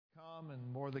come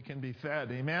and more that can be fed.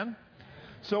 Amen?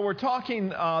 So we're talking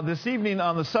this evening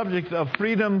on the subject of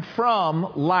freedom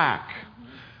from lack.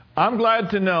 I'm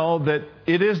glad to know that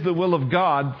it is the will of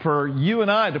God for you and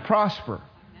I to prosper.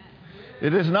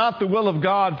 It is not the will of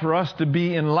God for us to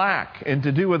be in lack and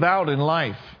to do without in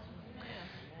life.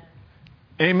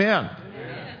 Amen.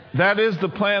 That is the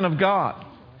plan of God.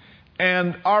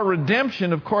 And our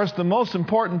redemption, of course, the most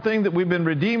important thing that we've been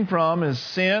redeemed from is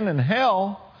sin and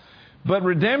hell. But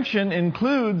redemption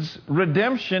includes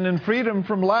redemption and freedom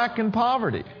from lack and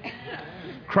poverty.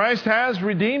 Christ has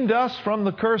redeemed us from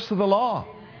the curse of the law.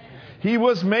 He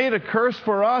was made a curse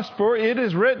for us, for it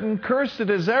is written, "Cursed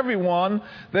is everyone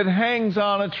that hangs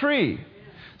on a tree."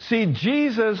 See,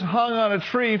 Jesus hung on a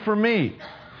tree for me.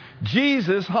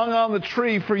 Jesus hung on the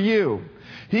tree for you.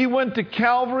 He went to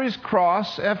Calvary's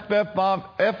cross, F.F.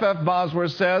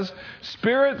 Bosworth says,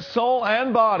 spirit, soul,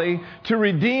 and body, to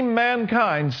redeem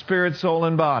mankind, spirit, soul,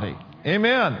 and body.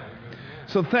 Amen.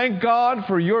 So thank God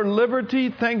for your liberty.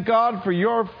 Thank God for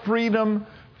your freedom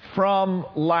from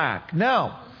lack.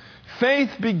 Now,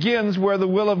 faith begins where the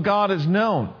will of God is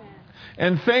known.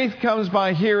 And faith comes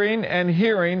by hearing and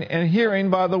hearing and hearing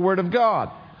by the Word of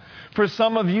God. For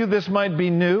some of you, this might be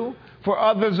new. For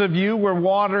others of you, we're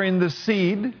watering the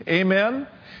seed. Amen.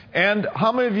 And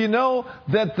how many of you know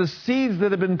that the seeds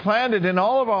that have been planted in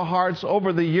all of our hearts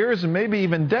over the years and maybe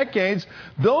even decades,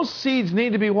 those seeds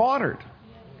need to be watered.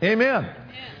 Amen.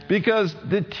 Because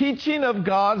the teaching of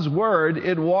God's Word,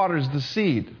 it waters the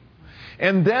seed.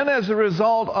 And then as a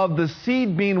result of the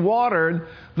seed being watered,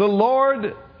 the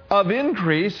Lord of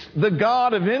increase, the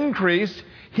God of increase,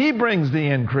 He brings the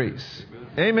increase.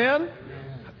 Amen.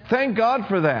 Thank God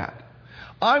for that.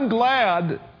 I'm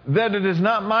glad that it is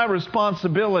not my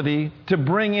responsibility to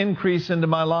bring increase into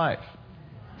my life.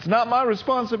 It's not my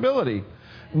responsibility.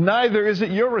 Neither is it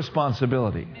your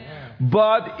responsibility.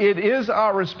 But it is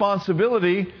our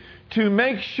responsibility to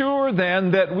make sure then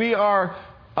that we are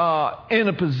in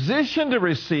a position to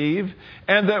receive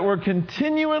and that we're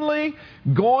continually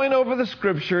going over the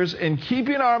Scriptures and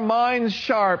keeping our minds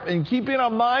sharp and keeping our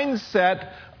mindset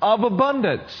of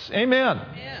abundance. Amen.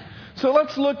 Yeah. So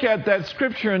let's look at that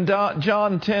Scripture in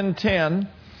John 10:10.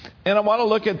 And I want to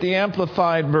look at the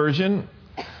Amplified Version.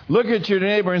 Look at your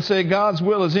neighbor and say, God's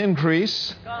will is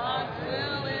increase. God's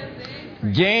will is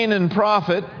increase. Gain and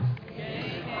profit.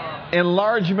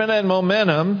 Enlargement and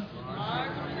momentum.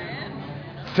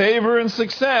 Favor and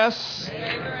success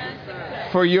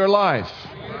for your life.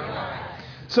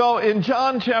 So in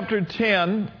John chapter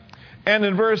 10 and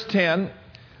in verse 10,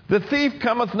 the thief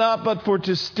cometh not but for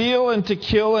to steal and to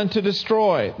kill and to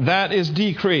destroy. That is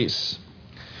decrease.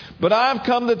 But I have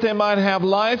come that they might have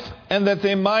life and that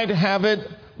they might have it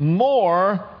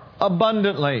more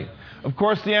abundantly. Of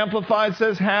course, the Amplified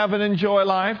says have and enjoy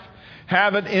life.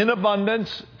 Have it in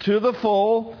abundance to the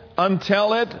full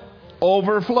until it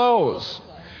overflows.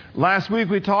 Last week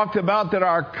we talked about that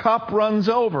our cup runs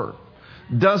over.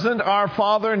 Doesn't our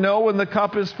Father know when the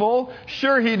cup is full?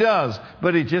 Sure He does,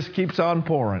 but He just keeps on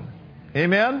pouring.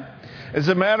 Amen? As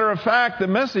a matter of fact, the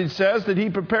message says that He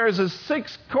prepares a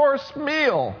 6-course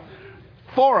meal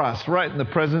for us right in the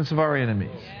presence of our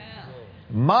enemies.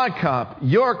 My cup,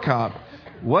 your cup.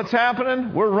 What's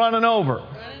happening? We're running over.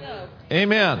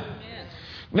 Amen.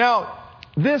 Now,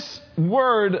 this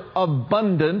word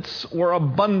abundance or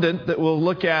abundant that we'll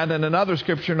look at in another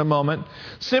scripture in a moment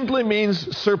simply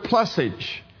means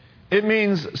surplusage. It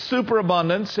means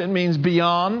superabundance. It means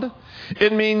beyond.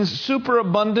 It means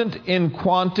superabundant in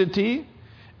quantity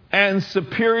and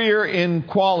superior in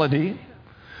quality.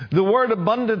 The word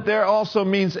abundant there also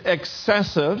means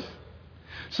excessive.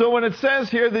 So when it says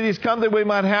here that He's come that we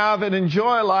might have and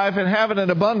enjoy life and have it in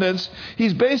abundance,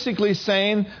 He's basically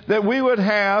saying that we would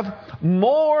have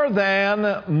more than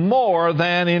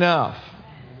enough.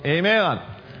 Amen.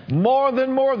 More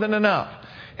than enough.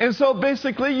 And so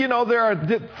basically, you know, there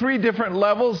are 3 different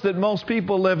levels that most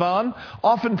people live on.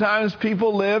 Oftentimes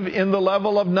people live in the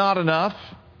level of not enough.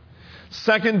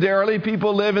 Secondarily,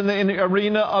 people live in the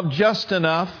arena of just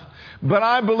enough. But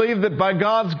I believe that by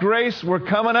God's grace, we're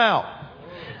coming out.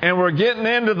 And we're getting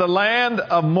into the land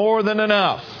of more than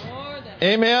enough.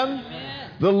 Amen?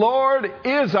 The Lord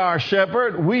is our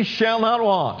shepherd. We shall not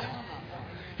want.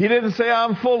 He didn't say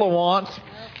I'm full of want.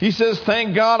 He says,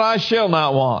 thank God I shall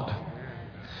not want.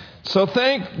 So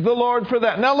thank the Lord for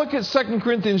that. Now look at 2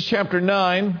 Corinthians chapter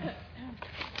 9.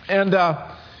 And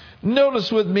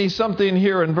notice with me something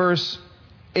here in verse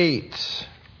 8.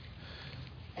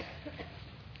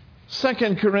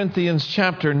 2 Corinthians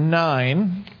chapter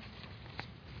 9.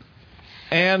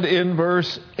 And in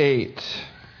verse 8.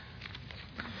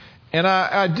 And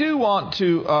I do want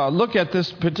to look at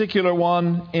this particular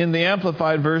one in the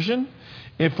Amplified Version,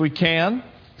 if we can.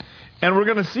 And we're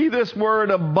going to see this word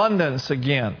abundance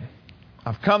again.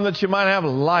 I've come that you might have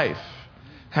life,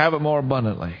 have it more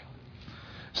abundantly.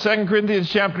 2 Corinthians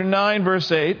chapter 9,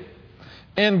 verse 8.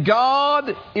 And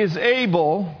God is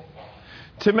able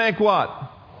to make what?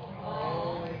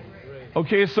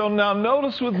 Okay, so now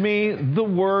notice with me the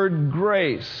word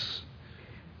grace.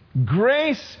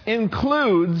 Grace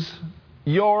includes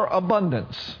your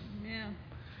abundance. Yeah.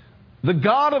 The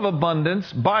God of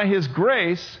abundance, by His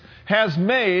grace, has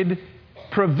made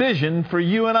provision for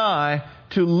you and I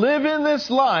to live in this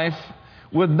life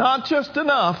with not just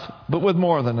enough, but with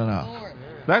more than enough. Lord.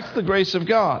 That's the grace of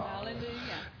God. Hallelujah.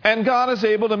 And God is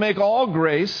able to make all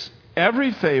grace,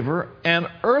 every favor, and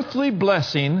earthly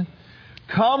blessing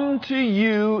come to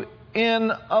you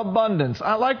in abundance.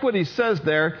 I like what He says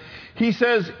there. He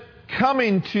says,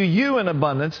 coming to you in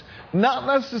abundance, not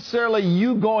necessarily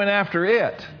you going after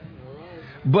it,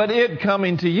 but it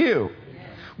coming to you.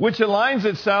 Which aligns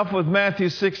itself with Matthew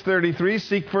 6:33,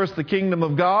 seek first the kingdom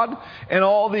of God, and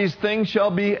all these things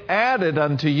shall be added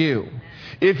unto you.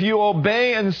 If you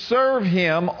obey and serve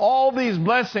Him, all these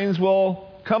blessings will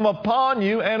come upon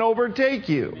you and overtake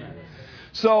you.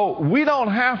 So we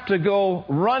don't have to go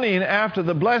running after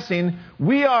the blessing.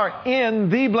 We are in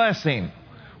the blessing.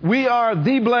 We are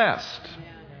the blessed.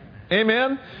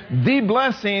 Amen? The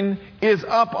blessing is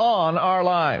up on our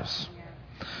lives.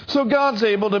 So God's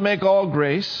able to make all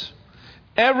grace,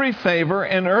 every favor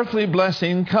and earthly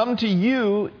blessing come to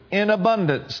you in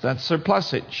abundance. That's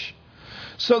surplusage.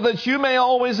 So that you may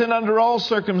always and under all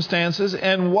circumstances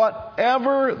and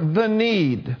whatever the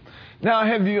need. Now,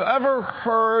 have you ever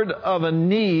heard of a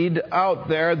need out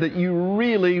there that you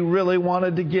really, really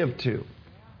wanted to give to?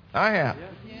 I have.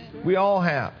 We all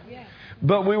have.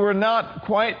 But we were not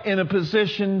quite in a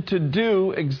position to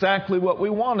do exactly what we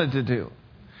wanted to do.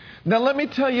 Now, let me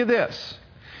tell you this.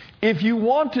 If you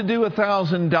want to do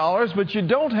 $1,000, but you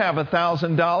don't have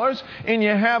 $1,000, and you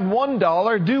have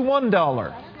 $1, do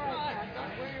 $1.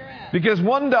 Because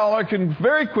 $1 can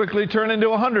very quickly turn into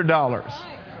 $100.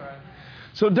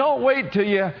 So don't wait till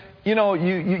you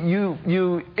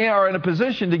are in a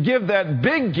position to give that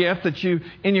big gift that you,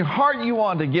 in your heart you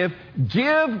want to give.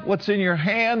 Give what's in your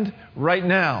hand right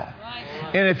now.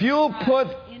 And if you'll put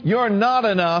your not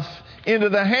enough into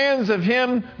the hands of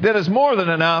Him that is more than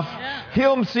enough,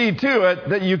 He'll see to it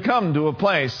that you come to a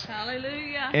place,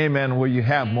 hallelujah, amen, where you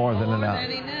have more than enough.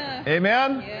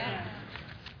 Amen?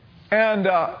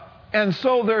 Yeah. And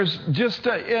so there's just,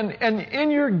 and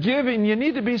in your giving, you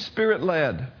need to be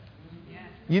Spirit-led.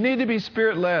 You need to be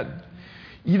Spirit-led.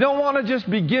 You don't want to just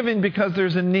be giving because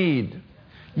there's a need.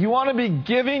 You want to be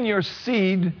giving your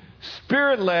seed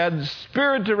Spirit-led,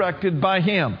 Spirit-directed by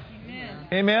Him.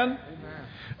 Amen?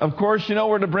 Of course,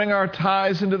 we're to bring our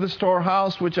tithes into the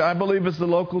storehouse, which I believe is the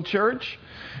local church.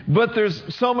 But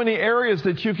there's so many areas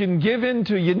that you can give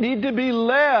into. You need to be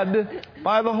led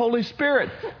by the Holy Spirit,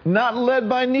 not led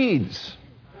by needs,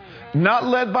 not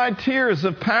led by tears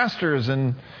of pastors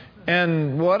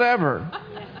and whatever.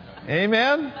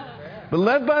 Amen? But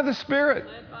led by the Spirit.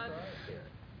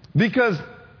 Because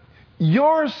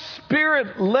your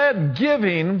Spirit-led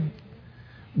giving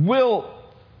will...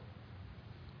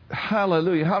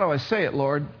 Hallelujah. How do I say it,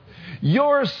 Lord?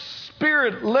 Your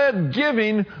Spirit-led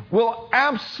giving will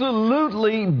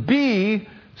absolutely be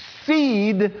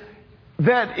seed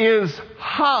that is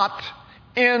hot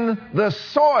in the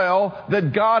soil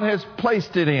that God has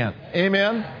placed it in.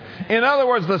 Amen? In other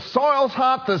words, the soil's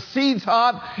hot, the seed's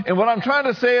hot, and what I'm trying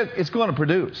to say is it's going to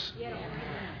produce.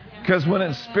 Because when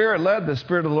it's Spirit-led, the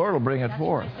Spirit of the Lord will bring it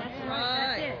forth.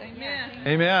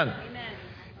 Amen.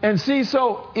 And see,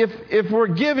 so if we're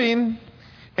giving,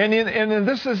 and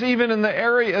this is even in the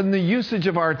area, in the usage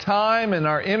of our time and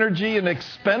our energy and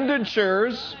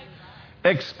expenditures.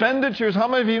 How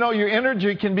many of you know your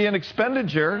energy can be an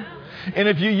expenditure? And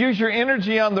if you use your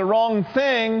energy on the wrong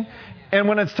thing, and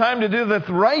when it's time to do the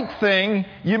right thing,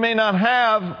 you may not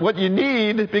have what you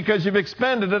need because you've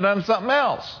expended it on something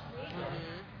else.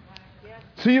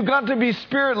 So you've got to be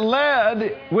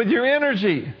Spirit-led with your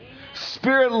energy.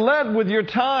 Spirit-led with your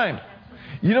time.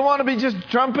 You don't want to be just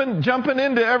jumping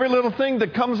into every little thing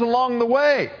that comes along the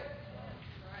way.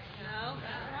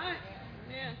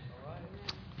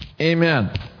 Amen.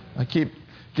 I keep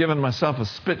giving myself a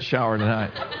spit shower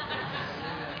tonight.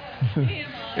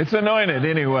 It's anointed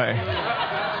anyway.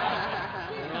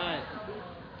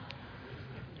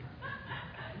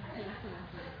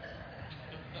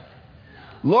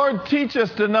 Lord, teach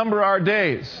us to number our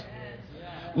days.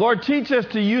 Lord, teach us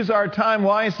to use our time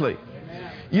wisely.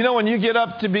 You know, when you get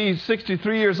up to be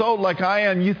 63 years old like I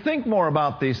am, you think more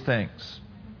about these things.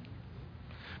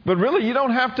 But really, you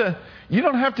don't have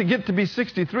to get to be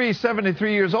 63,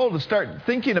 73 years old to start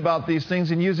thinking about these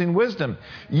things and using wisdom.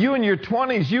 You in your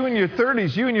 20s, you in your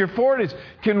 30s, you in your 40s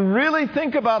can really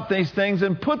think about these things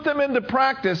and put them into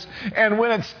practice. And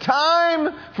when it's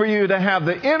time for you to have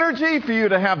the energy, for you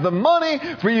to have the money,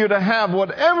 for you to have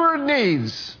whatever it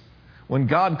needs, when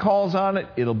God calls on it,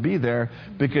 it'll be there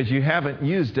because you haven't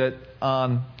used it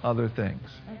on other things.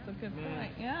 That's a good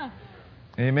point, yeah.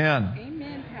 Amen.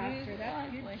 Amen, Pastor.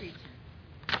 That's good preaching.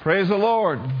 Praise the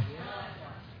Lord.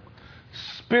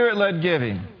 Spirit-led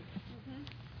giving.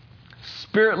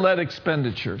 Spirit-led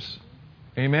expenditures.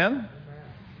 Amen?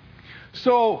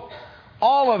 So,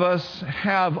 all of us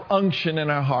have unction in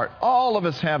our heart. All of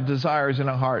us have desires in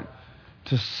our heart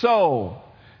to sow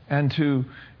and to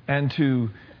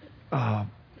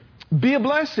be a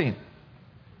blessing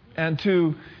and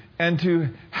to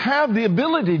have the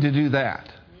ability to do that.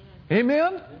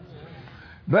 Amen?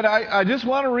 But I just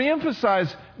want to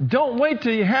reemphasize, don't wait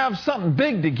till you have something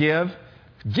big to give.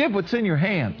 Give what's in your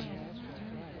hand.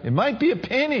 It might be a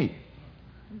penny.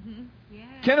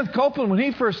 Kenneth Copeland, when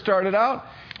he first started out,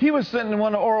 he was sitting in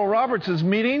one of Oral Roberts'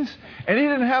 meetings, and he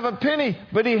didn't have a penny,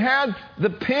 but he had the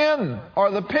pen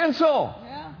or the pencil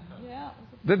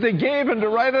that they gave him to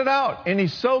write it out, and he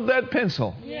sewed that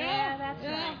pencil. Yeah, that's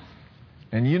right.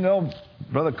 And you know,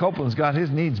 Brother Copeland's got his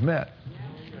needs met.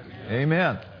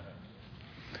 Amen.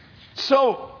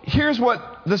 So, here's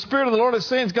what the Spirit of the Lord is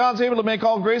saying. God's able to make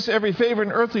all grace, every favor,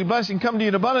 and earthly blessing come to you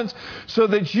in abundance, so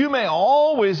that you may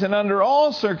always and under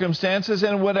all circumstances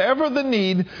and whatever the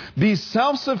need be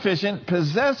self-sufficient,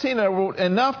 possessing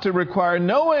enough to require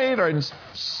no aid or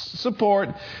support,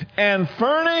 and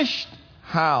furnished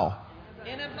how?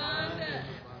 In abundance.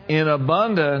 In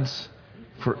abundance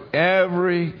for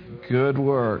every good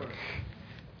work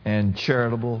and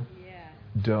charitable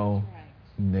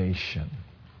donation.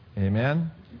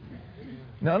 Amen?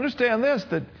 Now understand this,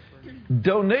 that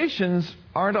donations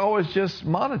aren't always just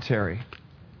monetary.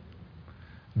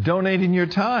 Donating your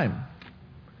time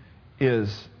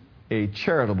is a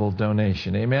charitable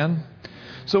donation. Amen?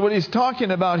 So what he's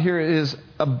talking about here is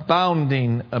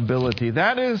abounding ability.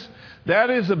 That is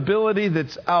ability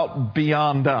that's out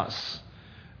beyond us.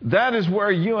 That is where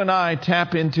you and I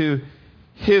tap into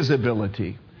His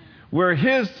ability. Where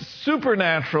His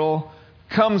supernatural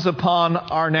comes upon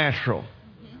our natural.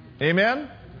 Amen?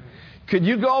 Could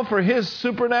you go for His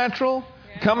supernatural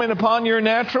coming upon your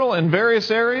natural in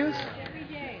various areas?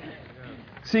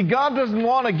 See, God doesn't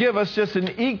want to give us just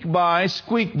an eke by,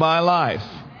 squeak by life.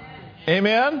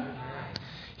 Amen?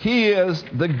 He is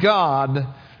the God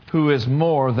who is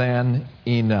more than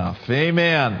enough.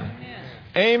 Amen.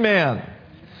 Amen.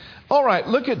 All right,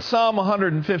 look at Psalm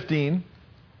 115.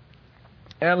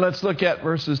 And let's look at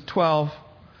verses 12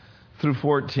 through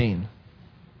 14.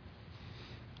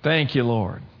 Thank you,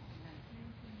 Lord.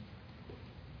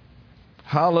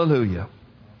 Hallelujah.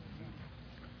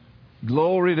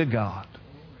 Glory to God.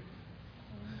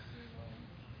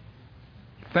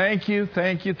 Thank you,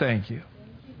 thank you, thank you.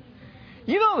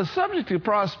 You know, the subject of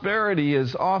prosperity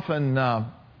is often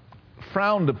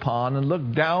frowned upon and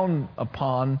looked down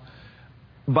upon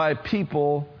by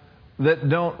people that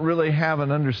don't really have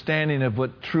an understanding of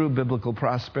what true biblical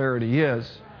prosperity is.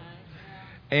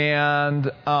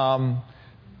 And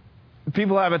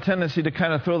people have a tendency to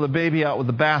kind of throw the baby out with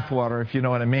the bathwater, if you know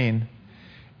what I mean.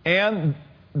 And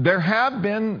there have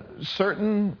been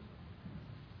certain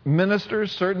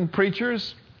ministers, certain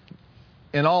preachers,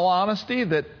 in all honesty,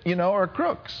 that, you know, are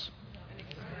crooks.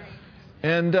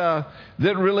 And that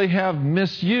really have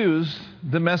misused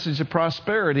the message of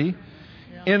prosperity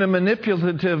in a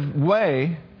manipulative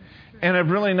way and have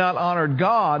really not honored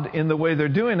God in the way they're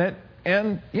doing it.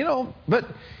 And, you know, but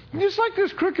just like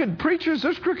there's crooked preachers,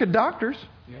 there's crooked doctors.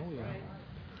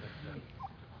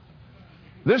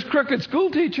 There's crooked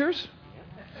school teachers.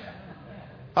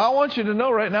 I want you to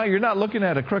know right now, you're not looking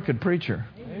at a crooked preacher.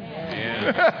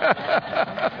 You're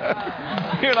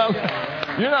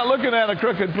not looking at a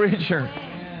crooked preacher.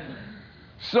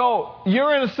 So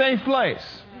you're in a safe place.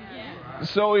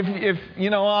 So if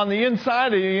you know, on the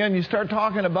inside of you, and you start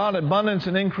talking about abundance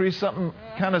and increase, something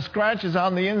kind of scratches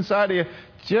on the inside of you,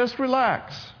 just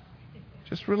relax.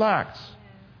 Just relax.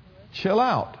 Chill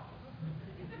out.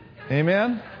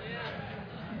 Amen?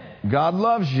 God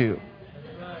loves you.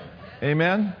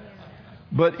 Amen?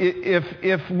 But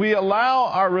if we allow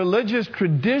our religious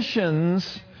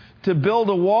traditions to build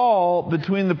a wall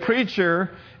between the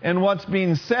preacher and what's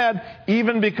being said,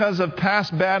 even because of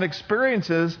past bad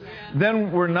experiences,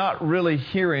 then we're not really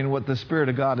hearing what the Spirit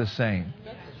of God is saying.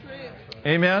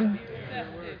 Amen?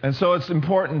 And so it's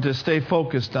important to stay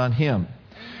focused on Him.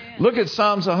 Look at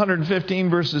Psalms 115,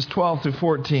 verses 12 to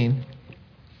 14.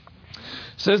 It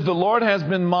says, the Lord has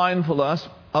been mindful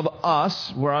of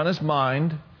us. We're on His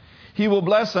mind. He will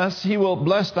bless us. He will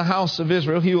bless the house of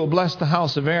Israel. He will bless the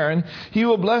house of Aaron. He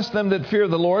will bless them that fear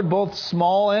the Lord, both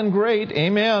small and great.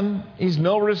 Amen. He's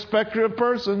no respecter of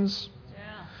persons.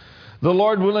 Yeah. The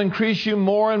Lord will increase you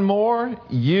more and more,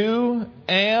 you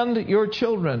and your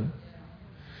children.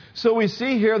 So we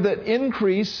see here that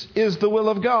increase is the will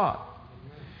of God.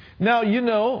 Now, you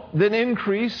know that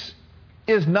increase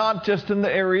is not just in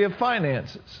the area of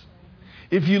finances.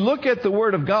 If you look at the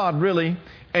Word of God, really,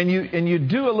 and you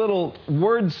do a little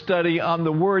word study on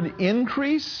the word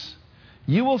increase,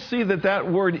 you will see that that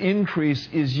word increase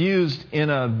is used in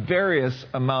a various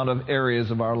amount of areas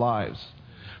of our lives.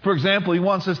 For example, He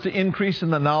wants us to increase in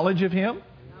the knowledge of Him.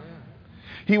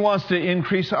 He wants to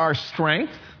increase our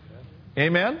strength.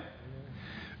 Amen?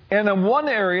 And in one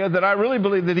area that I really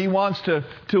believe that He wants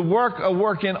to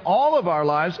work in all of our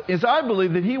lives is I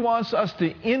believe that He wants us to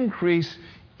increase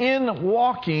in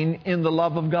walking in the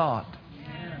love of God.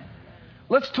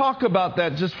 Let's talk about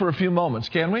that just for a few moments,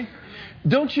 can we?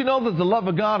 Don't you know that the love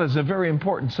of God is a very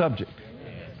important subject?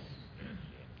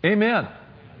 Amen.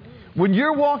 When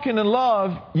you're walking in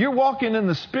love, you're walking in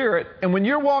the Spirit. And when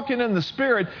you're walking in the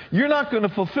Spirit, you're not going to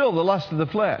fulfill the lust of the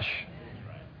flesh.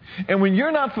 And when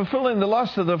you're not fulfilling the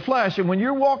lust of the flesh, and when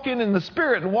you're walking in the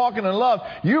Spirit and walking in love,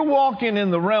 you're walking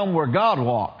in the realm where God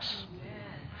walks.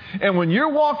 And when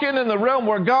you're walking in the realm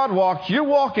where God walks, you're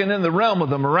walking in the realm of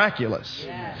the miraculous.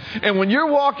 Yeah. And when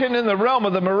you're walking in the realm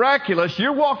of the miraculous,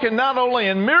 you're walking not only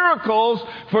in miracles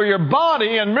for your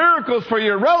body and miracles for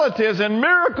your relatives and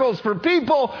miracles for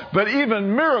people, but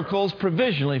even miracles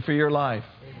provisionally for your life.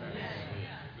 Amen.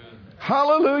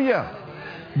 Hallelujah.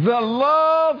 The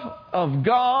love of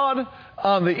God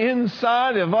on the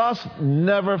inside of us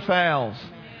never fails.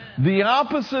 The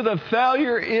opposite of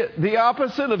failure, the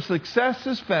opposite of success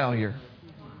is failure.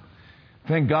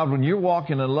 Thank God when you're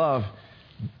walking in love,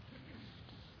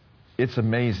 it's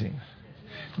amazing.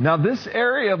 Now this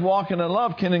area of walking in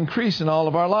love can increase in all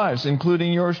of our lives,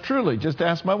 including yours truly. Just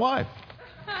ask my wife.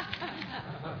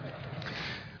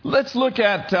 Let's look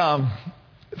at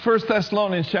 1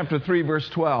 Thessalonians chapter 3, verse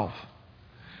 12.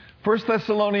 1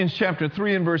 Thessalonians chapter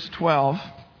 3 and verse 12.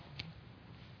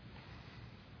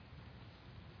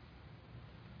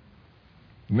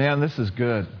 Man, this is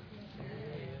good.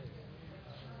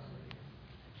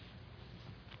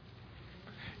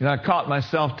 You know, I caught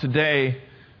myself today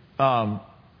kind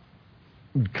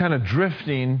of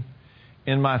drifting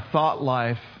in my thought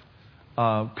life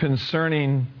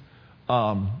concerning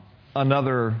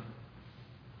another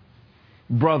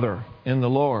brother in the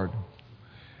Lord.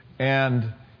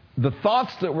 And the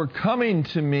thoughts that were coming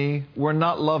to me were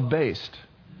not love-based.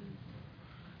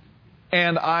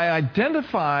 And I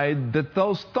identified that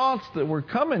those thoughts that were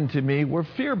coming to me were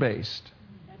fear-based.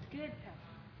 That's good, Pastor.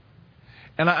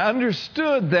 And I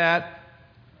understood that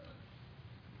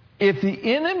if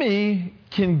the enemy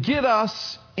can get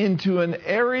us into an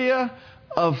area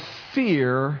of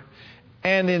fear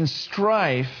and in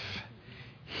strife,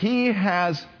 he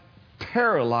has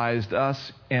paralyzed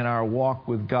us in our walk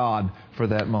with God for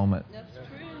that moment. That's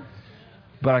true.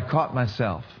 But I caught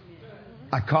myself.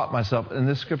 And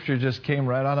this scripture just came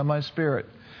right out of my spirit.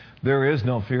 There is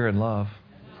no fear in love.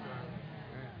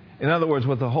 In other words,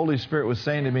 what the Holy Spirit was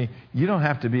saying to me, you don't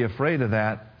have to be afraid of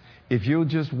that. If you'll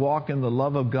just walk in the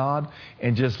love of God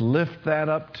and just lift that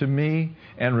up to me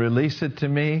and release it to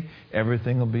me,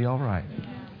 everything will be all right.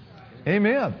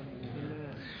 Amen.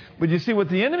 But you see, what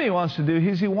the enemy wants to do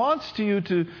is he wants you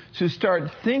to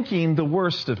start thinking the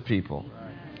worst of people.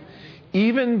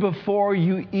 Even before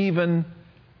you even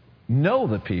know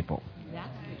the people.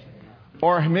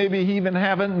 Or maybe he even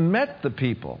haven't met the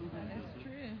people. That's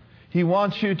true. He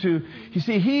wants you to, you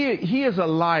see, he is a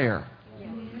liar.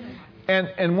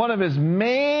 And one of his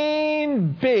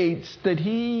main baits that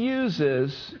he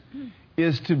uses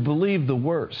is to believe the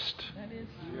worst. That is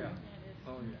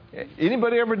true.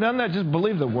 Anybody ever done that? Just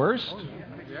believe the worst?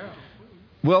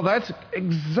 Well, that's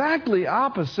exactly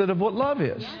opposite of what love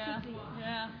is. Yeah.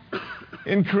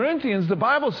 In Corinthians, the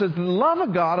Bible says the love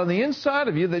of God on the inside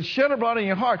of you that's shed abroad in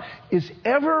your heart is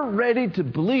ever ready to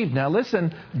believe. Now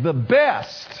listen, the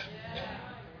best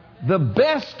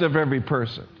of every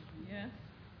person. Yeah.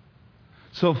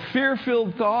 So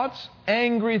fear-filled thoughts,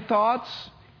 angry thoughts,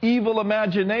 evil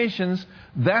imaginations,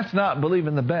 that's not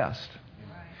believing the best.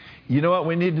 You know what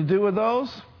we need to do with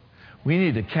those? We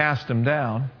need to cast them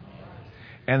down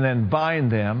and then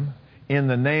bind them in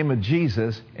the name of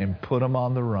Jesus and put them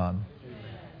on the run.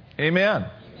 Amen.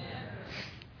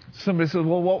 Somebody says,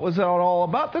 well, what was that all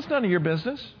about? That's none of your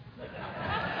business.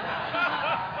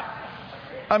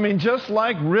 I mean, just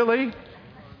like really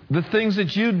the things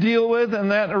that you deal with in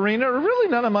that arena are really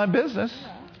none of my business.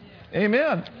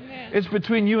 Amen. It's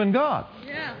between you and God.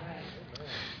 Yeah.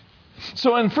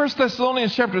 So in 1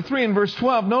 Thessalonians chapter 3 and verse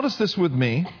 12, notice this with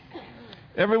me.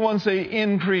 Everyone say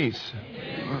increase,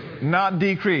 not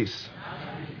decrease.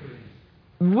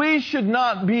 We should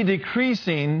not be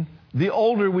decreasing the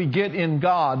older we get in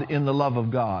God, in the love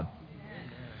of God.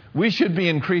 We should be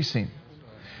increasing.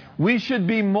 We should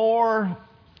be more,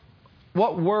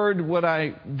 what word would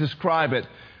I describe it?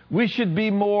 We should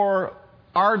be more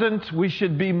ardent. We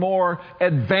should be more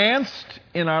advanced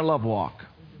in our love walk.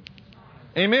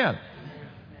 Amen.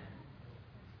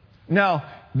 Now,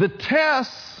 the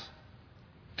tests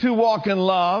to walk in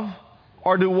love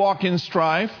or to walk in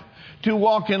strife, to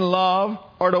walk in love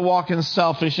or to walk in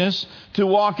selfishness, to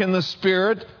walk in the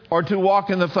Spirit or to walk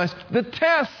in the flesh, the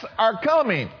tests are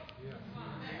coming.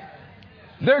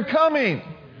 They're coming.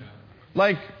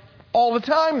 Like all the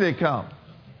time they come.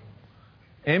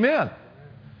 Amen.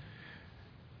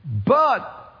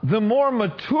 But the more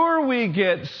mature we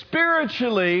get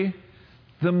spiritually,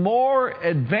 the more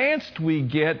advanced we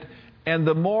get, and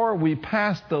the more we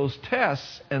pass those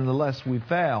tests, and the less we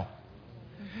fail.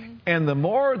 Mm-hmm. And the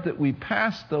more that we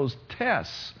pass those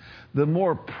tests, the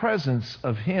more presence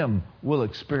of Him we'll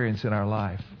experience in our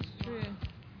life.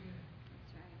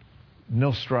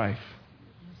 No strife.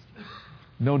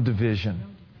 No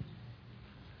division.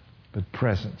 But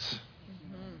presence.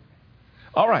 Mm-hmm.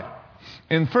 All right.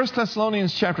 In 1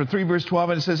 Thessalonians chapter 3, verse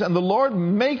 12, it says, and the Lord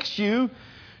makes you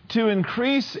to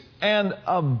increase and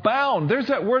abound. There's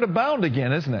that word abound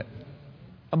again, isn't it?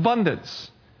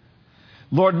 Abundance.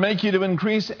 Lord, make you to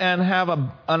increase and have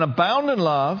an abound in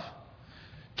love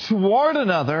toward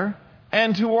another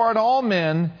and toward all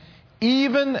men,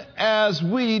 even as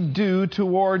we do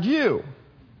toward you.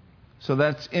 So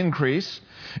that's increase.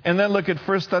 And then look at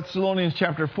 1 Thessalonians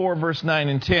chapter 4, verse 9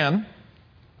 and 10.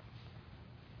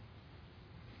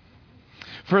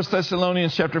 1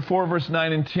 Thessalonians chapter 4, verse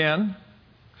 9 and 10.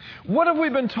 What have we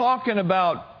been talking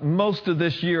about most of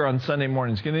this year on Sunday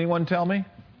mornings? Can anyone tell me?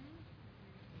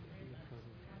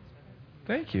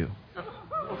 Thank you.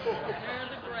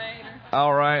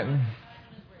 All right.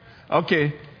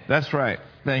 Okay, that's right.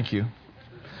 Thank you.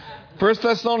 1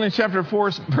 Thessalonians chapter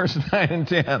 4, verse 9 and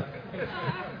 10.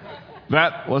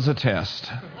 That was a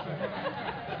test.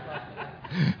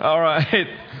 All right.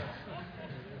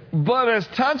 But as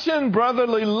touching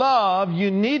brotherly love, you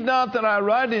need not that I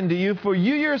write unto you, for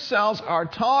you yourselves are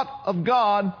taught of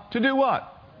God to do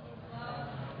what?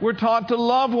 We're taught to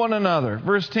love one another.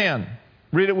 Verse 10.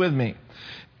 Read it with me.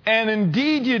 And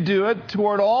indeed you do it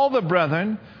toward all the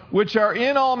brethren which are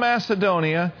in all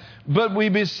Macedonia, but we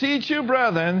beseech you,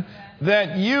 brethren,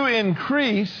 that you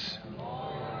increase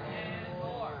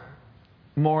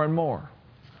more and more.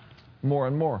 More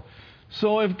and more.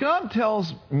 So if God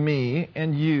tells me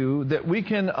and you that we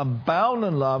can abound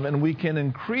in love and we can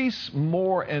increase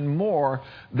more and more,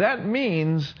 that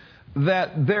means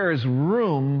that there is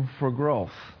room for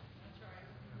growth.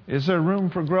 Is there room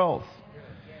for growth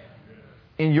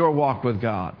in your walk with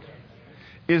God?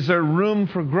 Is there room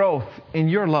for growth in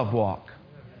your love walk?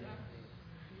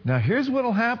 Now here's what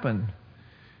will happen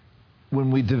when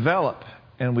we develop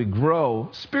and we grow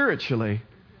spiritually.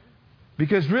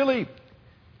 Because really,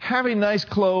 having nice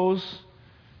clothes,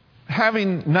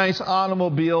 having nice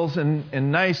automobiles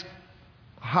and nice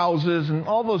houses and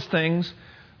all those things,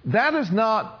 that is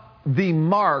not the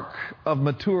mark of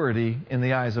maturity in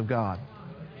the eyes of God.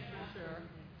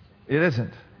 It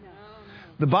isn't.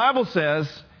 The Bible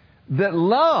says that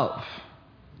love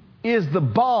is the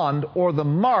bond or the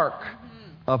mark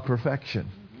of perfection.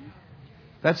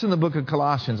 That's in the book of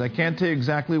Colossians. I can't tell you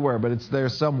exactly where, but it's there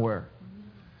somewhere.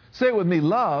 Say it with me,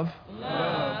 love.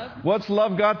 Love. What's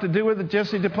love got to do with it,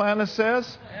 Jesse Duplantis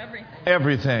says? Everything.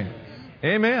 Everything.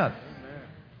 Amen.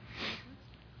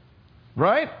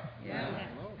 Right? Yeah.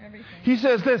 Everything. He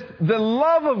says this, the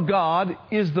love of God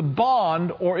is the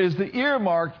bond or is the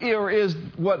earmark or is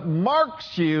what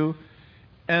marks you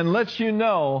and lets you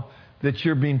know that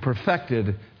you're being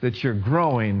perfected, that you're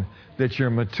growing, that you're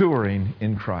maturing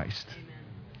in Christ.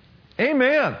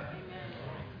 Amen.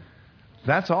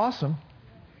 That's awesome.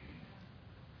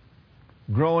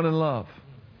 Growing in love.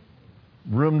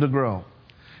 Room to grow.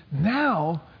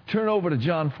 Now, turn over to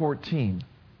John 14,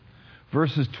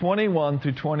 verses 21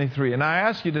 through 23. And I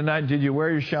ask you tonight, did you wear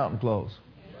your shouting clothes?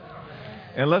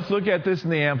 And let's look at this in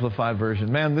the Amplified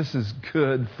version. Man, this is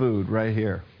good food right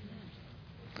here.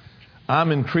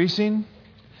 I'm increasing.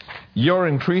 You're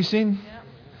increasing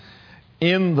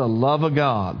in the love of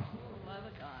God.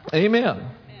 Amen.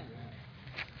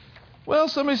 Well,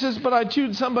 somebody says, but I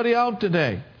chewed somebody out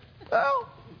today. Well,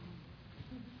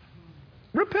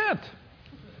 repent.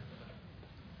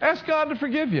 Ask God to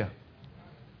forgive you.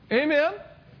 Amen.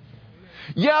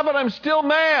 Yeah, but I'm still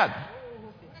mad.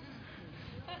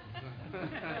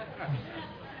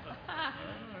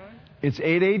 It's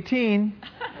 8:18.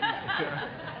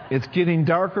 It's getting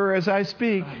darker as I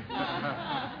speak.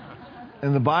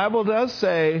 And the Bible does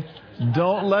say,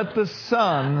 don't let the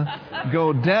sun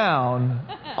go down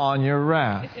on your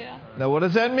wrath. Now, what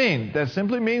does that mean? That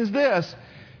simply means this: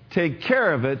 take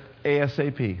care of it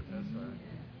ASAP.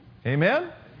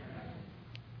 Amen?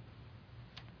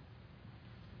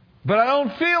 But I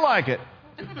don't feel like it.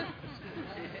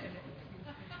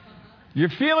 Your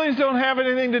feelings don't have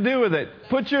anything to do with it.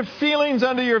 Put your feelings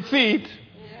under your feet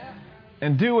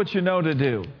and do what you know to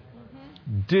do.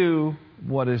 Do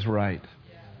what is right.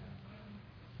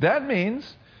 That means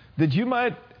that you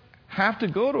might have to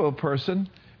go to a person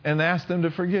and ask them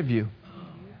to forgive you.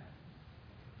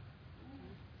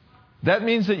 That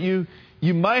means that you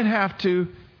might have to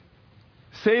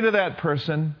say to that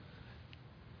person,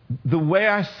 the way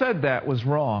I said that was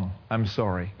wrong. I'm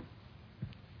sorry.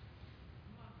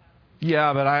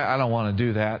 Yeah, but I don't want to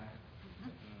do that.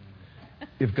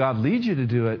 If God leads you to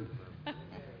do it,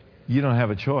 you don't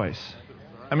have a choice.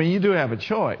 I mean, you do have a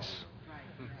choice.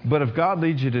 But if God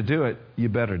leads you to do it, you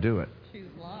better do it.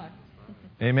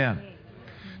 Amen.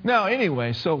 Now,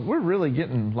 anyway, so we're really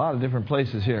getting a lot of different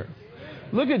places here.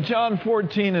 Look at John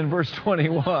 14 and verse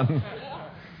 21.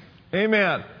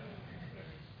 Amen.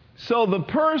 So the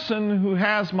person who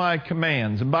has my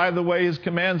commands, and by the way, his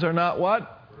commands are not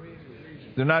what?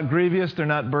 They're not grievous, they're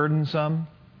not burdensome.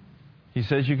 He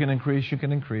says you can increase, you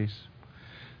can increase.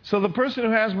 So the person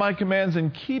who has my commands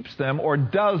and keeps them, or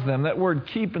does them, that word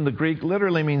keep in the Greek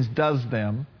literally means does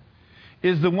them,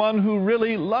 is the one who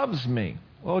really loves me.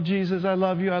 Oh, Jesus, I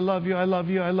love you, I love you, I love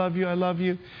you, I love you, I love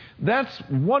you. That's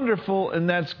wonderful and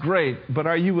that's great, but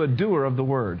are you a doer of the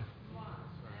word?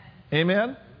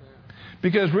 Amen?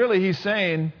 Because really he's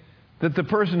saying that the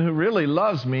person who really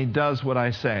loves me does what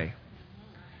I say.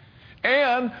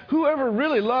 And whoever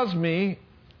really loves me,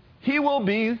 he will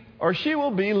be, or she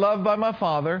will be, loved by my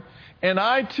Father, and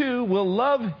I too will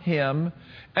love him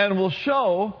and will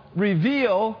show,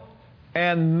 reveal,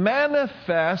 and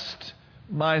manifest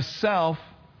myself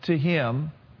to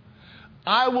him.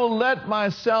 I will let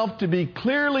myself to be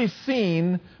clearly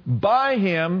seen by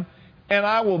him, and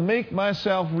I will make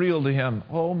myself real to him.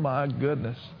 Oh my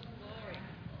goodness.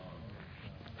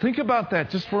 Think about that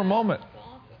just for a moment.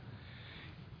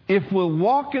 If we'll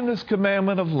walk in this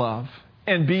commandment of love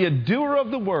and be a doer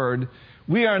of the word,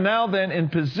 we are now then in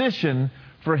position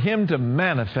for him to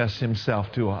manifest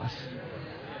himself to us.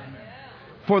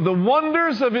 For the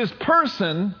wonders of his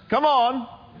person, come on,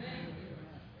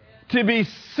 to be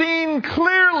seen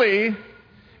clearly.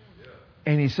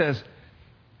 And he says,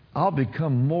 I'll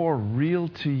become more real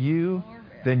to you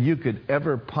than you could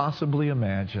ever possibly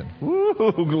imagine. Woo,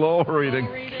 glory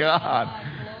to God.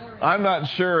 I'm not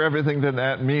sure everything that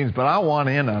that means, but I want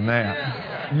in on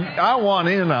that. I want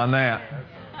in on that.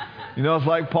 You know, it's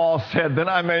like Paul said, that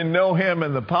I may know him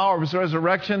in the power of his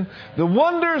resurrection, the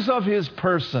wonders of his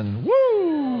person.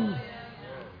 Woo!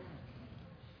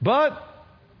 But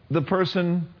the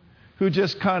person who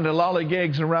just kind of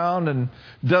lollygags around and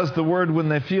does the word when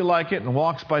they feel like it and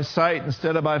walks by sight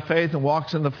instead of by faith and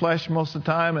walks in the flesh most of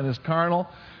the time and is carnal,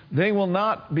 they will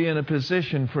not be in a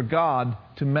position for God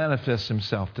to manifest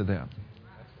himself to them.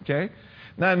 Okay?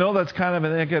 Now, I know that's kind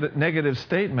of a negative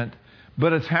statement,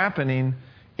 but it's happening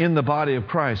in the body of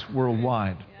Christ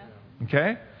worldwide.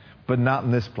 Okay? But not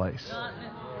in this place.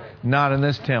 Not in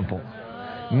this temple.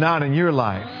 Not in your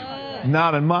life.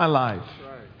 Not in my life.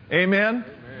 Amen?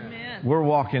 We're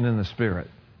walking in the Spirit.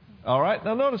 All right?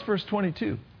 Now notice verse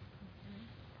 22.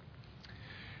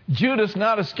 Judas,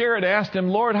 not Iscariot, asked him,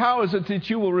 Lord, how is it that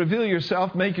you will reveal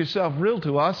yourself, make yourself real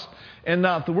to us, and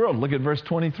not the world? Look at verse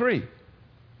 23.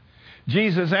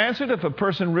 Jesus answered, if a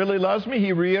person really loves me,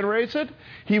 he reiterates it,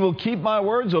 he will keep my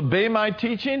words, obey my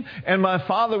teaching, and my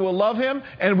Father will love him,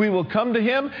 and we will come to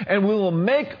him, and we will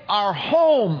make our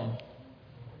home.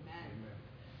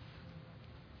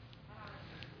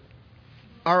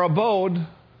 Our abode,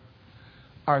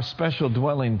 our special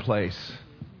dwelling place.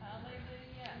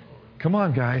 Come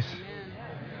on, guys.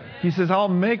 He says, I'll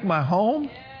make my home,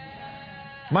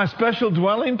 my special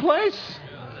dwelling place,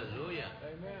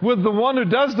 with the one who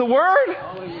does the word.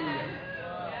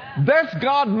 That's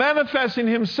God manifesting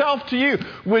himself to you.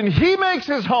 When he makes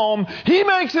his home, he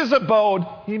makes his abode,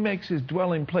 he makes his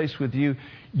dwelling place with you,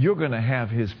 you're going to have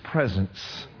his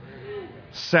presence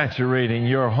saturating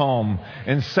your home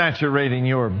and saturating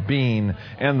your being.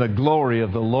 And the glory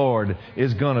of the Lord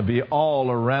is going to be all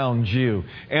around you.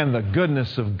 And the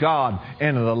goodness of God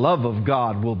and the love of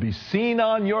God will be seen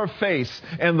on your face.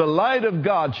 And the light of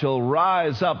God shall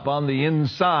rise up on the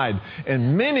inside.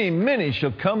 And many, many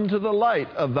shall come to the light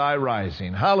of thy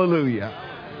rising. Hallelujah.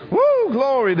 Woo!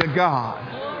 Glory to God.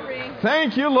 Glory.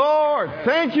 Thank you, Lord.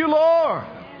 Thank you, Lord.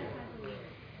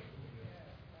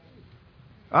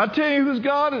 I'll tell you who's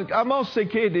God is. I'll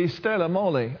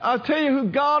tell you who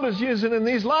God is using in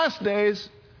these last days.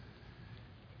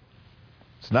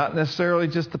 It's not necessarily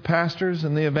just the pastors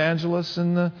and the evangelists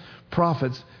and the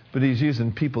prophets, but He's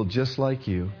using people just like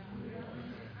you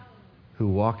who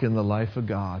walk in the life of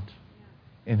God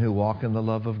and who walk in the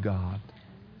love of God,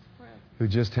 who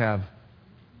just have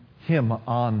Him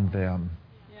on them,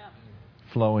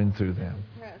 flowing through them.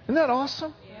 Isn't that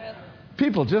awesome?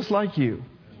 People just like you.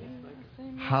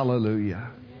 Hallelujah.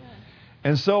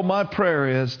 And so my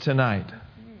prayer is tonight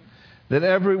that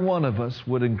every one of us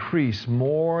would increase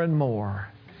more and more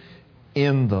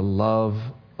in the love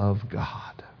of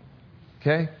God.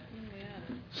 Okay?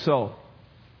 So,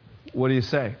 what do you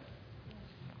say?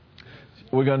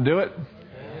 We're going to do it?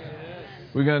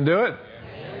 We're going to do it?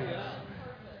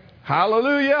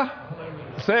 Hallelujah.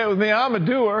 Say it with me. I'm a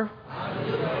doer.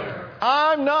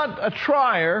 I'm not a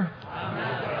trier.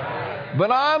 But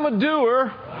I'm a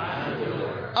doer.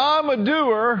 I'm a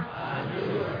doer.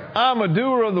 I'm a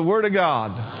doer of the Word of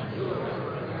God.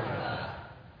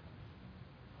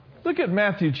 Look at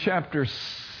Matthew chapter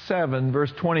 7,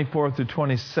 verse 24 through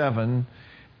 27,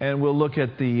 and we'll look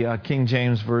at the King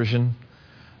James Version.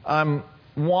 I'm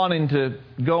wanting to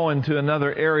go into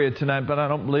another area tonight, but I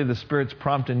don't believe the Spirit's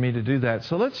prompting me to do that.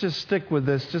 So let's just stick with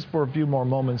this just for a few more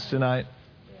moments tonight.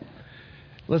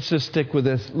 Let's just stick with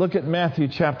this. Look at Matthew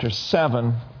chapter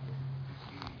 7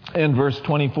 and verse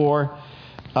 24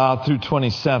 through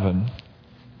 27.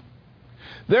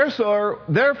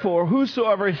 Therefore,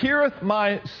 whosoever heareth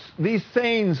these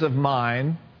sayings of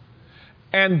mine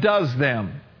and does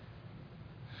them,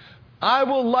 I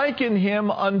will liken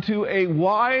him unto a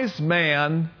wise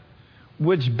man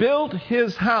which built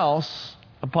his house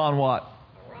upon what?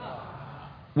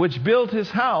 Which built his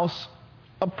house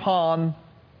upon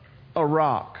a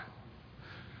rock.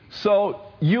 So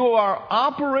you are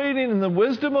operating in the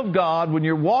wisdom of God when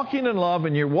you're walking in love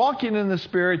and you're walking in the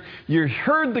Spirit. You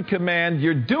heard the command.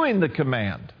 You're doing the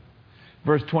command.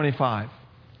 Verse 25.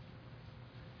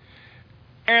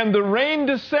 And the rain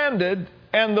descended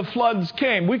and the floods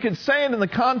came. We could say it in the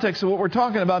context of what we're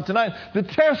talking about tonight. The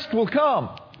test will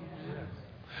come.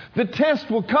 The test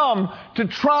will come to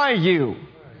try you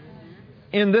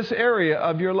in this area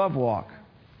of your love walk.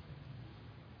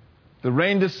 The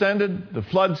rain descended, the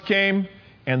floods came,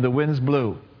 and the winds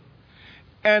blew.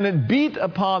 And it beat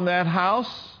upon that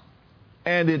house,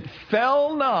 and it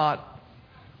fell not.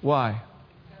 Why?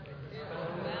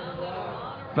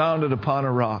 Founded upon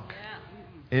a rock.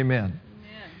 Amen.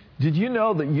 Did you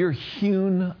know that you're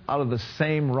hewn out of the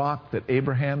same rock that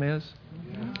Abraham is?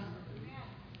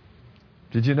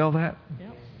 Did you know that?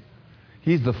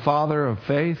 He's the father of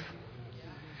faith.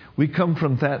 We come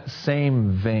from that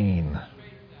same vein.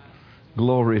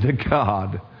 Glory to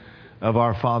God of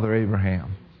our father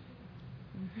Abraham.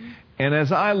 And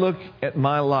as I look at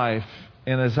my life,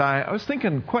 and as I was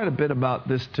thinking quite a bit about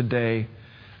this today.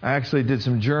 I actually did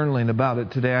some journaling about it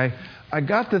today. I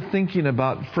got to thinking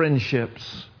about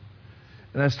friendships.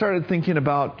 And I started thinking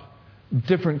about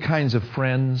different kinds of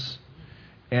friends.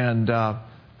 And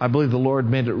I believe the Lord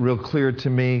made it real clear to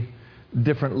me,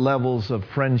 different levels of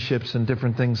friendships and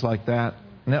different things like that.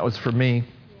 And that was for me.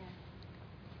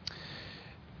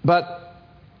 But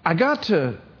I got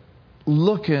to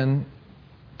looking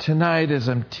tonight as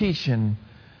I'm teaching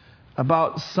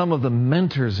about some of the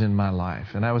mentors in my life.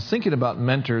 And I was thinking about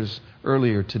mentors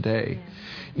earlier today.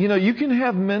 You know, you can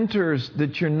have mentors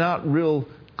that you're not real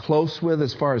close with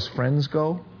as far as friends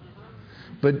go.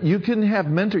 But you can have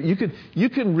mentors. You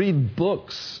can read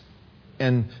books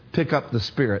and pick up the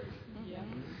Spirit.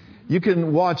 You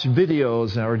can watch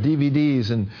videos or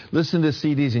DVDs and listen to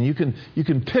CDs, and you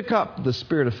can pick up the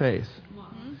spirit of faith.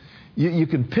 You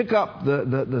can pick up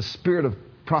the spirit of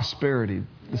prosperity,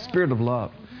 the spirit of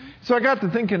love. So I got to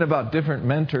thinking about different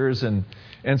mentors and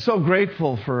so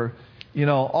grateful for, you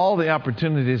know, all the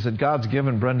opportunities that God's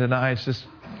given Brenda and I. It's just,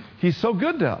 He's so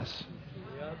good to us.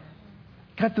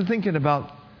 Got to thinking about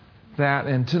that,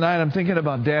 and tonight I'm thinking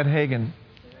about Dad Hagin.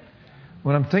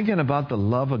 When I'm thinking about the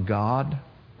love of God,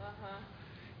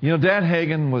 you know, Dad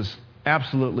Hagin was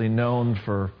absolutely known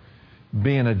for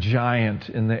being a giant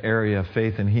in the area of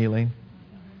faith and healing.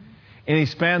 And he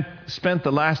spent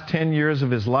the last 10 years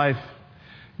of his life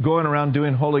going around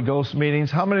doing Holy Ghost meetings.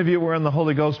 How many of you were in the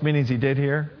Holy Ghost meetings he did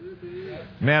here?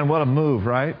 Man, what a move,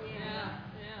 right?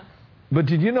 But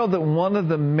did you know that one of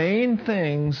the main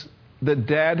things that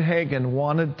Dad Hagin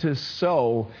wanted to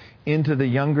sow into the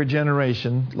younger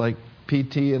generation, like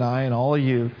PT and I and all of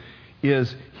you,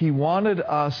 is he wanted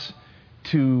us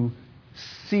to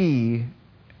see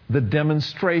the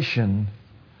demonstration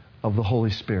of the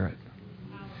Holy Spirit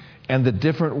and the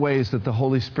different ways that the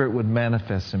Holy Spirit would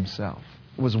manifest himself.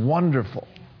 It was wonderful.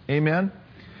 Amen?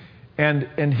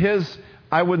 And his,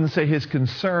 I wouldn't say his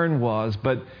concern was,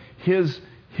 but his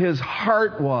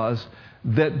heart was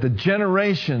that the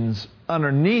generations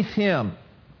underneath him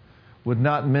would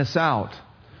not miss out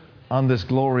on this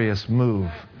glorious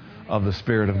move of the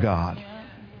Spirit of God.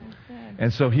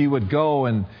 And so he would go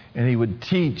and he would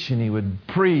teach and he would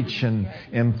preach and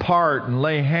impart and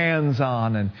lay hands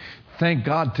on. And thank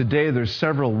God today there's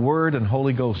several Word and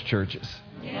Holy Ghost churches.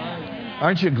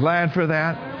 Aren't you glad for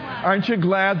that? Aren't you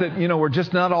glad that, we're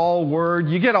just not all Word?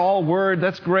 You get all Word,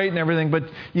 that's great and everything, but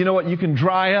you know what? You can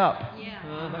dry up.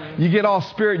 You get all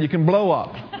Spirit, you can blow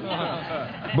up.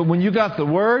 But when you got the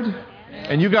Word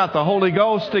and you got the Holy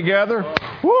Ghost together,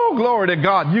 whoo, glory to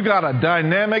God, you got a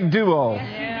dynamic duo.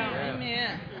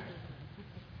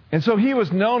 And so he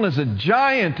was known as a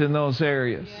giant in those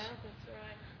areas.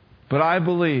 But I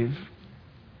believe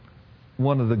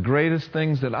one of the greatest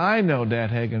things that I know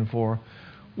Dad Hagin for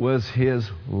was his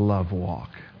love walk.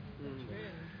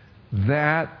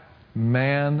 That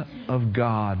man of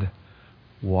God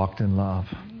walked in love.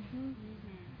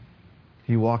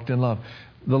 He walked in love.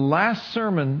 The last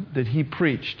sermon that he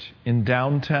preached in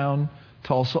downtown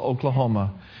Tulsa,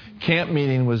 Oklahoma, camp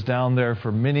meeting was down there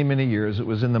for many, many years. It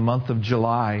was in the month of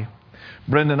July.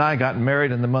 Brenda and I got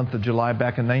married in the month of July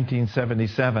back in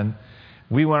 1977.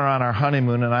 We went on our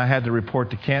honeymoon and I had to report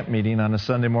to camp meeting on a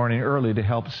Sunday morning early to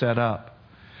help set up.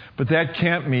 But that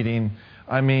camp meeting,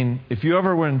 if you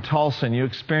ever were in Tulsa and you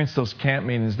experienced those camp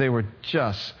meetings, they were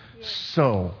just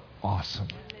so awesome.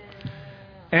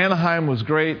 Anaheim was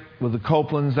great with the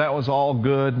Copelands. That was all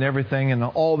good and everything. And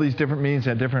all these different meetings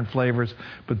had different flavors.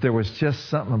 But there was just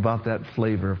something about that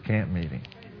flavor of camp meeting.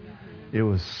 It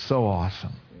was so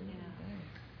awesome.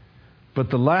 But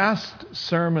the last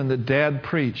sermon that Dad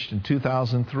preached in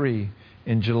 2003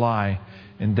 in July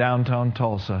in downtown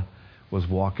Tulsa was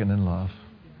Walking in Love.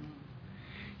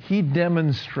 He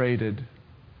demonstrated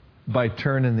by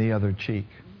turning the other cheek.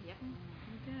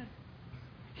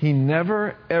 He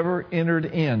never, ever entered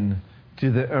in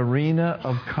to the arena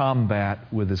of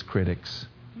combat with his critics.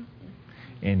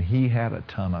 And he had a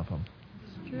ton of them.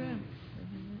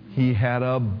 He had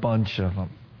a bunch of them.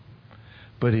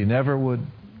 But he never would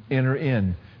enter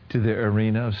in to the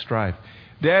arena of strife.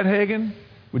 Dad Hagin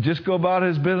would just go about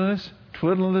his business,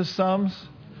 twiddling his thumbs,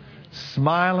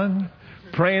 smiling,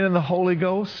 praying in the Holy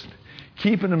Ghost,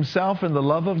 keeping himself in the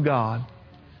love of God.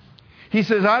 He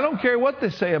says, I don't care what they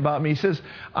say about me. He says,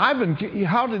 I've been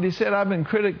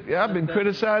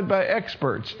criticized by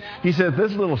experts. He said,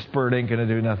 this little spurt ain't going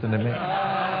to do nothing to me.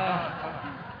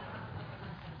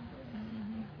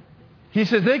 He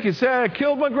says, they could say I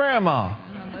killed my grandma.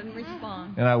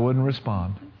 And I wouldn't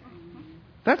respond.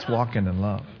 That's walking in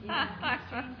love.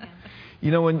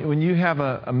 When you have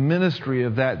a ministry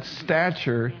of that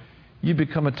stature, you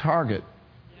become a target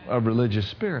of religious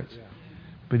spirits.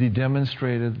 But he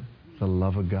demonstrated the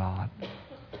love of God.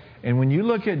 And when you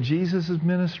look at Jesus'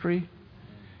 ministry,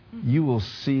 you will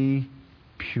see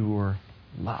pure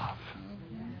love.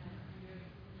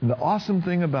 And the awesome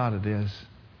thing about it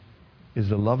is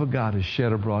the love of God is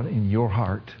shed abroad in your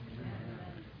heart.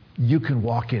 You can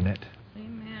walk in it.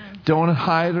 Amen. Don't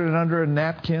hide it under a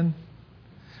napkin.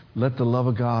 Let the love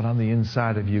of God on the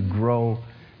inside of you grow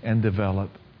and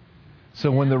develop.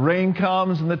 So when the rain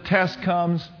comes and the test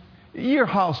comes, your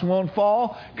house won't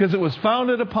fall because it was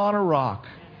founded upon a rock.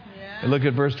 And look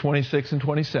at verse 26 and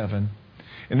 27.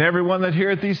 And everyone that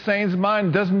heareth these sayings of mine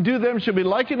and doesn't do them shall be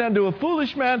likened unto a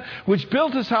foolish man which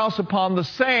built his house upon the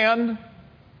sand.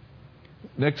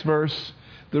 Next verse.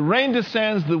 The rain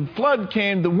descends, the flood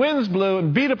came, the winds blew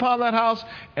and beat upon that house,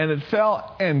 and it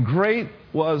fell, and great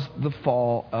was the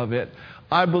fall of it.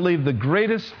 I believe the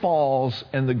greatest falls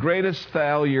and the greatest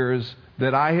failures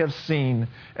that I have seen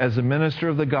as a minister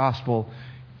of the gospel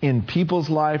in people's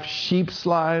lives, sheep's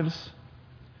lives,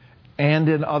 and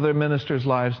in other ministers'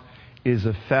 lives is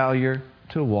a failure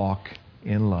to walk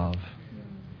in love.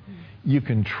 You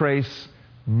can trace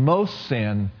most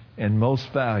sin and most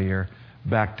failure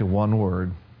back to one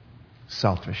word: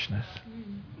 selfishness.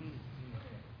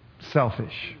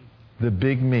 Selfish. The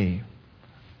big me.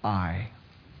 I.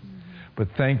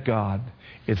 But thank God,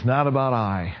 it's not about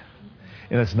I,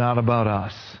 and it's not about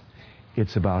us.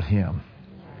 It's about Him.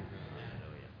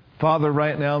 Father,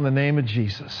 right now in the name of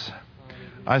Jesus,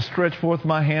 I stretch forth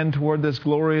my hand toward this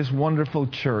glorious, wonderful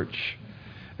church.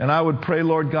 And I would pray,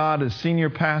 Lord God, as senior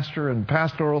pastor and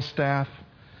pastoral staff,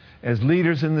 as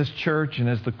leaders in this church and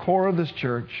as the core of this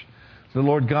church, the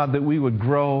Lord God, that we would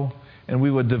grow and we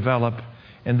would develop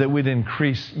and that we'd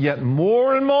increase yet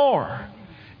more and more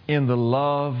in the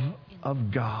love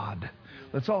of God.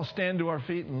 Let's all stand to our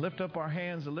feet and lift up our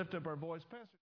hands and lift up our voice. Pastor.